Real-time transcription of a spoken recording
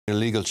A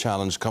legal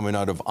challenge coming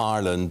out of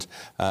Ireland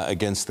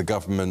against the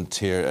government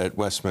here at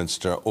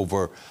Westminster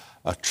over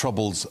a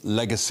Troubles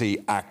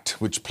Legacy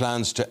Act, which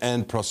plans to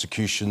end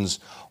prosecutions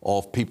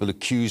of people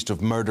accused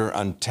of murder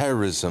and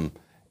terrorism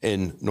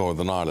in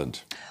Northern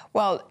Ireland.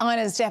 Well,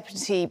 Ireland's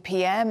Deputy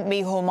PM,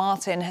 Micheál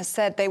Martin, has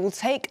said they will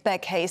take their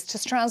case to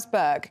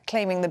Strasbourg,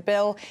 claiming the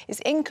bill is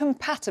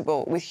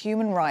incompatible with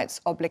human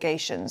rights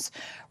obligations.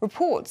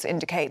 Reports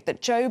indicate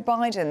that Joe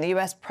Biden, the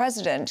US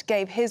president,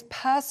 gave his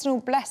personal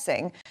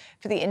blessing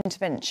for the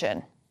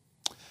intervention.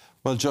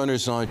 Well, joining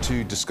us now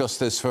to discuss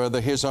this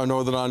further, here's our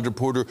Northern Ireland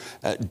reporter,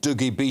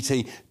 Dougie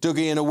Beattie.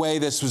 Dougie, in a way,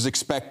 this was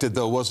expected,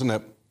 though, wasn't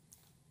it?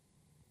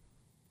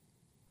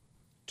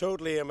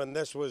 Totally, and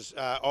this was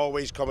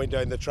always coming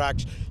down the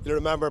tracks. You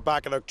remember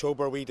back in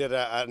October we did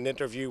an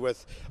interview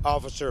with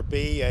Officer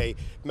B, a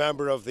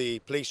member of the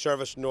police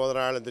service in Northern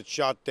Ireland that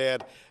shot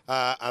dead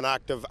an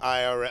active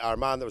IRA, our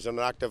man that was in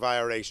an active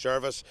IRA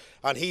service,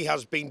 and he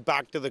has been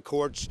back to the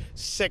courts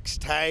 6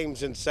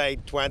 times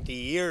inside 20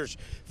 years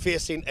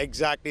facing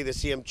exactly the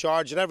same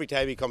charge, and every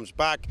time he comes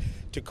back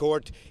to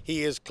court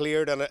he is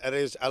cleared and it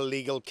is a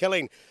legal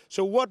killing.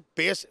 So what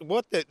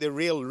the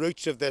real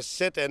roots of this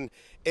sit in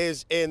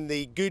is in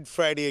the Good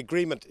Friday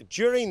Agreement.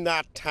 During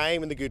that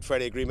time in the Good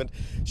Friday Agreement,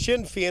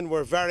 Sinn Féin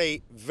were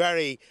very,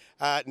 very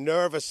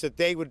nervous that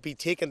they would be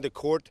taken to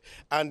court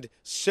and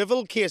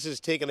civil cases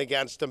taken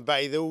against them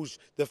by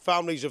the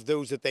families of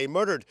those that they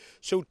murdered.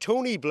 So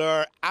Tony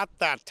Blair at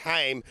that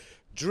time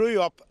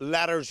drew up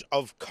letters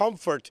of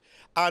comfort,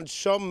 and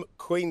some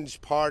Queen's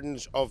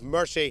pardons of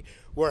mercy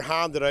were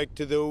handed out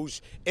to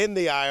those in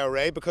the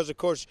IRA because, of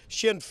course,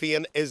 Sinn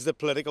Féin is the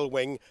political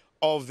wing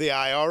of the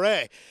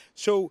IRA.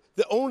 So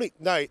the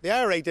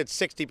IRA did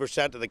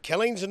 60% of the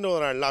killings in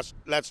Northern Ireland,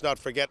 let's not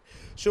forget.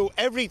 So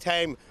every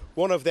time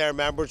one of their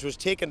members was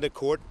taken to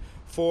court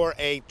for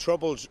a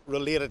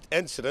Troubles-related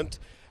incident,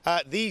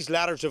 these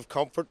letters of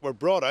comfort were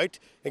brought out,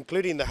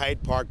 including the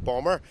Hyde Park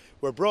bomber,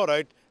 were brought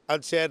out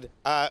and said,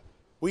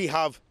 we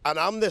have an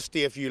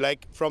amnesty, if you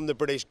like, from the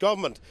British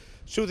government.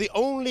 So the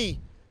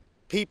only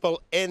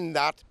people in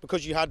that,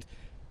 because you had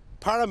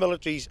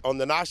paramilitaries on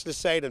the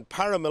nationalist side and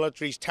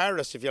paramilitaries,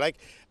 terrorists, if you like,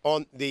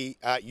 on the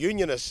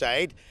unionist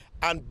side,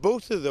 and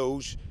both of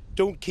those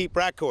don't keep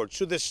records.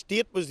 So the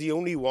state was the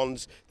only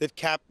ones that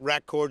kept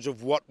records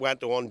of what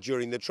went on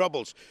during the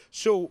Troubles.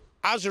 So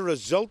as a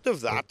result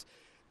of that,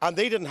 and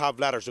they didn't have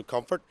letters of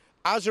comfort,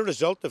 as a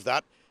result of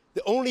that,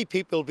 the only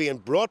people being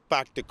brought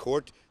back to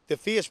court to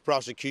face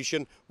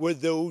prosecution were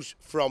those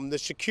from the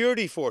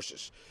security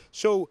forces.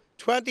 So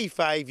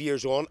 25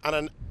 years on, and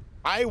an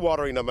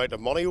eye-watering amount of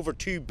money, over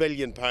 £2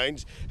 billion,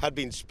 had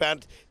been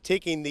spent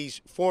taking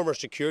these former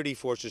security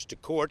forces to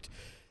court.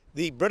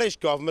 The British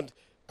government,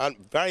 and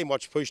very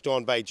much pushed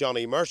on by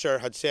Johnny Mercer,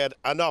 had said,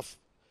 enough,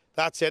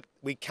 that's it,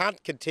 we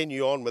can't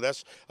continue on with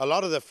this. A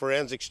lot of the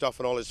forensic stuff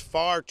and all is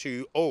far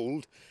too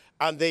old,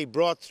 and they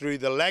brought through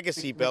the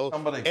legacy bill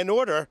in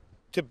order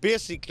to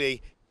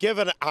basically give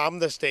an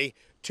amnesty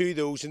to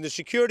those in the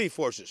security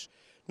forces.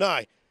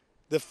 Now,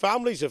 the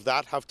families of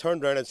that have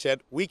turned around and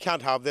said, we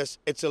can't have this,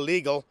 it's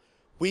illegal,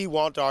 we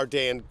want our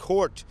day in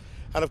court.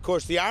 And of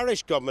course the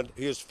Irish government,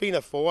 who is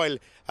Fianna Fáil,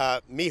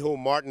 Micheál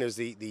Martin is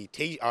the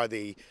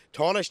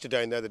Taoiseach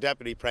down there, the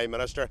Deputy Prime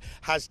Minister,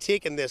 has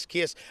taken this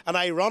case. And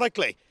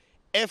ironically,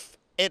 if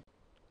it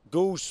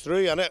goes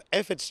through and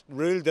if it's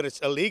ruled that it's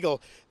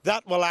illegal,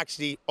 that will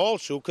actually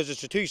also, because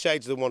it's the two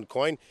sides of the one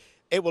coin,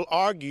 it will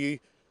argue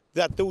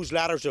that those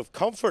letters of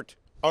comfort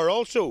are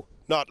also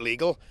not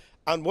legal.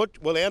 And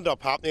what will end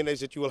up happening is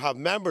that you will have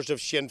members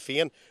of Sinn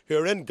Féin who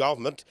are in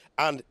government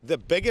and the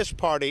biggest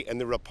party in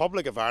the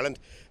Republic of Ireland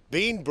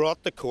being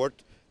brought to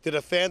court to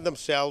defend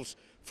themselves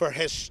for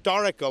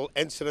historical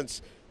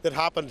incidents that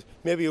happened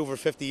maybe over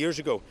 50 years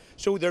ago.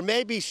 So there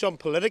may be some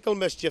political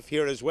mischief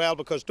here as well,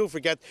 because don't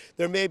forget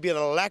there may be an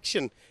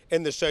election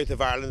in the south of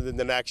Ireland in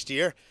the next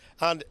year,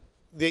 and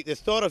the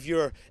thought of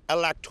your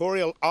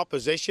electoral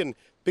opposition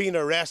being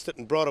arrested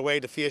and brought away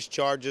to face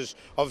charges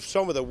of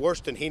some of the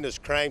worst and heinous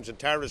crimes and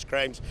terrorist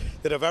crimes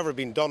that have ever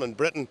been done in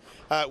Britain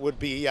would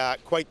be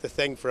quite the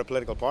thing for a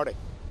political party.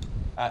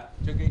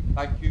 Dougie,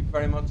 thank you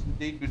very much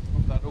indeed. We'll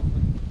throw that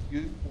open to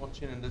you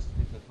watching and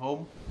listening at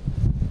home.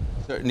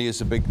 Certainly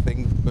is a big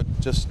thing, but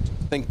just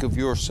think of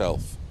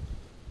yourself.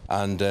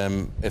 And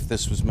if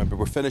this was, remember,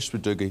 we're finished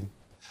with Dougie.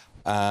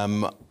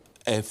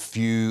 If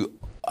you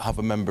have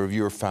a member of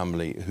your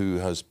family who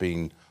has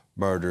been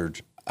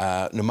murdered,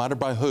 no matter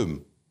by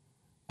whom,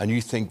 and you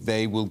think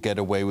they will get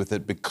away with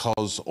it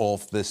because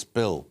of this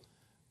bill,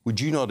 would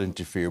you not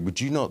interfere?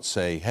 Would you not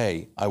say,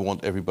 hey, I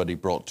want everybody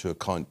brought to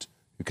account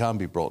who can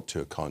be brought to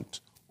account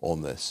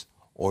on this?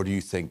 Or do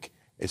you think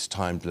it's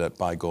time to let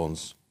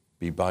bygones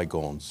be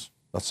bygones?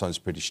 That sounds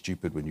pretty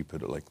stupid when you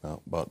put it like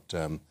that, but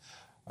a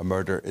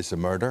murder is a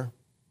murder.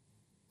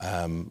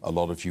 A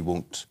lot of you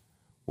won't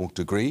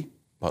agree,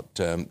 but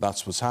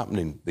that's what's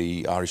happening.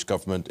 The Irish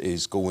government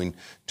is going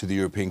to the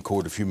European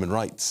Court of Human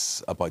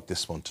Rights about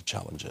this one to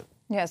challenge it.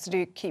 Yes, so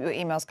do keep your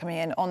emails coming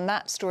in on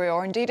that story,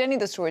 or indeed any of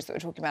the stories that we're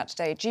talking about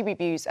today,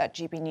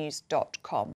 gbviews@gbnews.com.